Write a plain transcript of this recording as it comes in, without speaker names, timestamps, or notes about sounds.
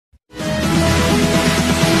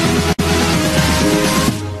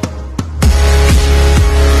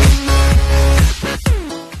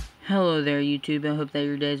YouTube? I hope that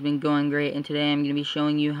your day has been going great, and today I'm going to be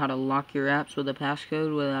showing you how to lock your apps with a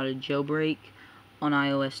passcode without a jailbreak on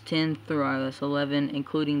iOS 10 through iOS 11,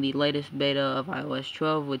 including the latest beta of iOS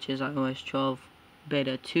 12, which is iOS 12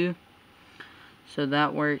 beta 2. So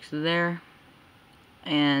that works there,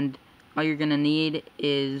 and all you're going to need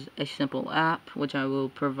is a simple app, which I will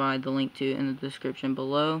provide the link to in the description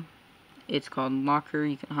below. It's called Locker.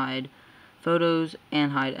 You can hide photos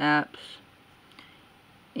and hide apps,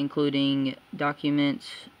 including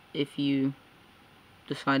documents. If you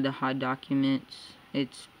decide to hide documents,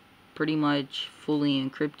 it's pretty much fully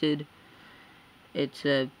encrypted.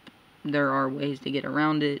 There are ways to get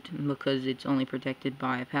around it because it's only protected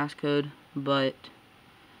by a passcode, but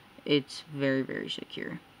it's very, very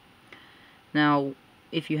secure. Now,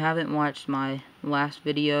 if you haven't watched my last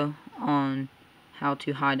video on how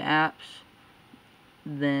to hide apps,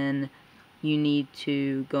 then you need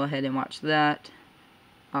to go ahead and watch that.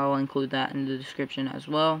 I'll include that in the description as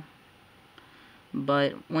well.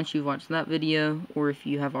 But once you've watched that video, or if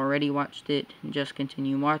you have already watched it, just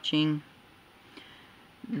continue watching.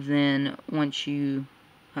 Then once you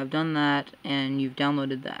have done that and you've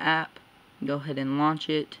downloaded the app, go ahead and launch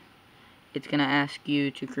it. It's going to ask you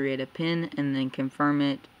to create a PIN and then confirm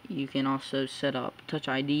it. You can also set up Touch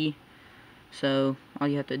ID. So all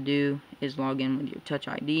you have to do is log in with your Touch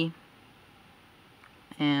ID,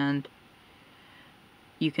 and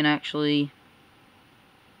you can actually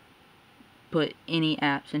put any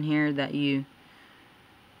apps in here that you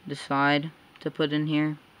decide to put in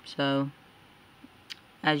here. So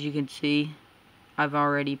as you can see, I've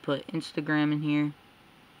already put Instagram in here,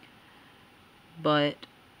 but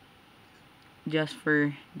just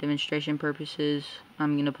for demonstration purposes,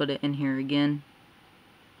 I'm going to put it in here again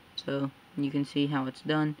so you can see how it's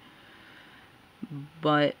done.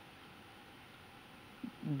 But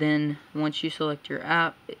then once you select your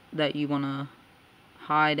app that you want to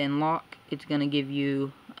hide and lock, it's going to give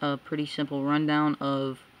you a pretty simple rundown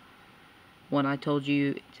of what I told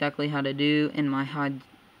you exactly how to do in my hide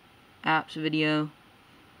apps video.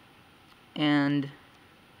 And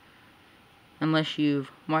unless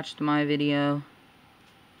you've watched my video,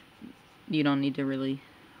 you don't need to really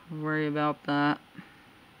worry about that.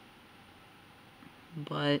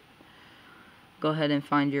 But go ahead and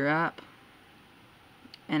find your app,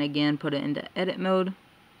 and again put it into edit mode.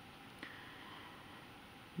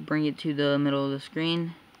 Bring it to the middle of the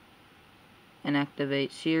screen and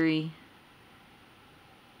activate Siri.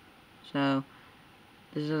 So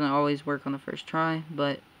this doesn't always work on the first try,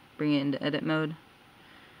 but bring it into edit mode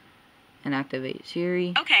and activate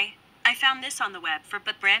Siri. Okay, I found this on the web for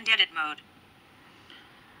brand edit mode.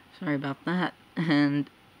 Sorry about that. And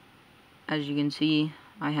as you can see,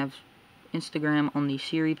 I have Instagram on the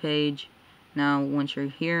Siri page. Now once you're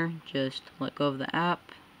here, just let go of the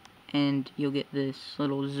app and you'll get this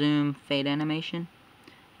little zoom fade animation.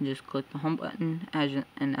 You just click the home button,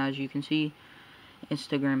 and as you can see,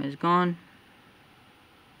 Instagram is gone.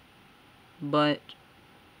 But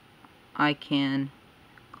I can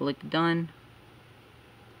click done,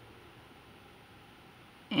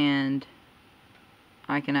 and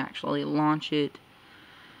I can actually launch it.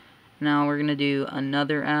 Now we're going to do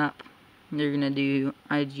another app. You're going to do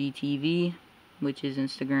IGTV, which is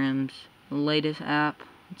Instagram's latest app.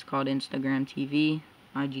 It's called Instagram TV,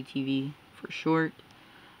 IGTV for short.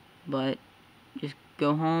 But just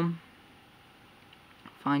go home,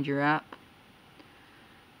 find your app,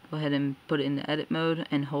 go ahead and put it into edit mode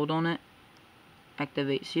and hold on it.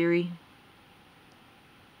 Activate Siri.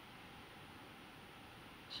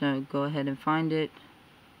 So go ahead and find it.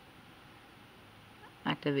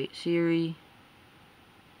 Activate Siri.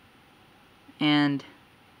 And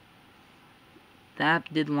the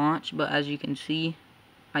app did launch, but as you can see,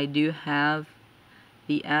 I do have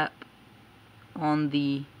the app on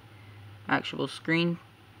the actual screen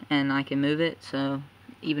and I can move it. So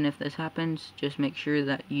even if this happens, just make sure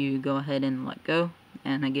that you go ahead and let go,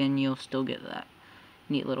 and again you'll still get that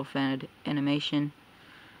neat little fade animation.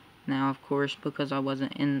 Now of course, because I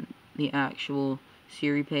wasn't in the actual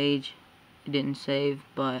Siri page, it didn't save,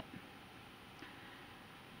 but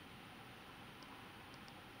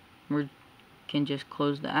we can just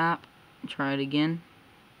close the app and try it again.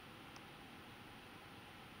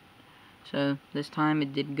 So this time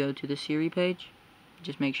it did go to the Siri page.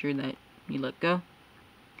 Just make sure that you let go.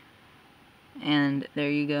 And there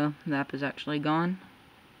you go, the app is actually gone.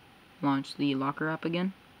 Launch the Locker app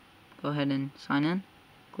again. Go ahead and sign in.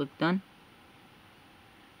 Click done.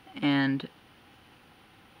 And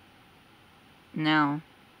now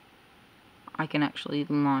I can actually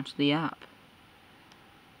launch the app,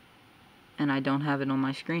 and I don't have it on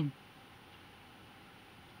my screen.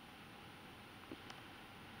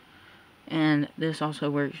 And this also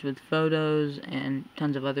works with photos and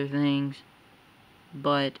tons of other things.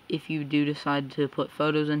 But if you do decide to put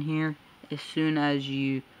photos in here, as soon as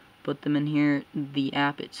you put them in here, the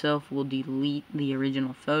app itself will delete the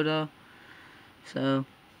original photo. So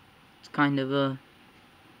it's kind of a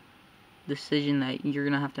decision that you're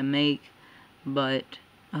gonna have to make. But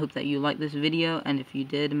I hope that you liked this video, and if you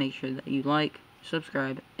did, make sure that you like,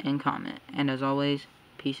 subscribe, and comment. And as always,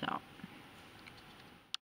 peace out.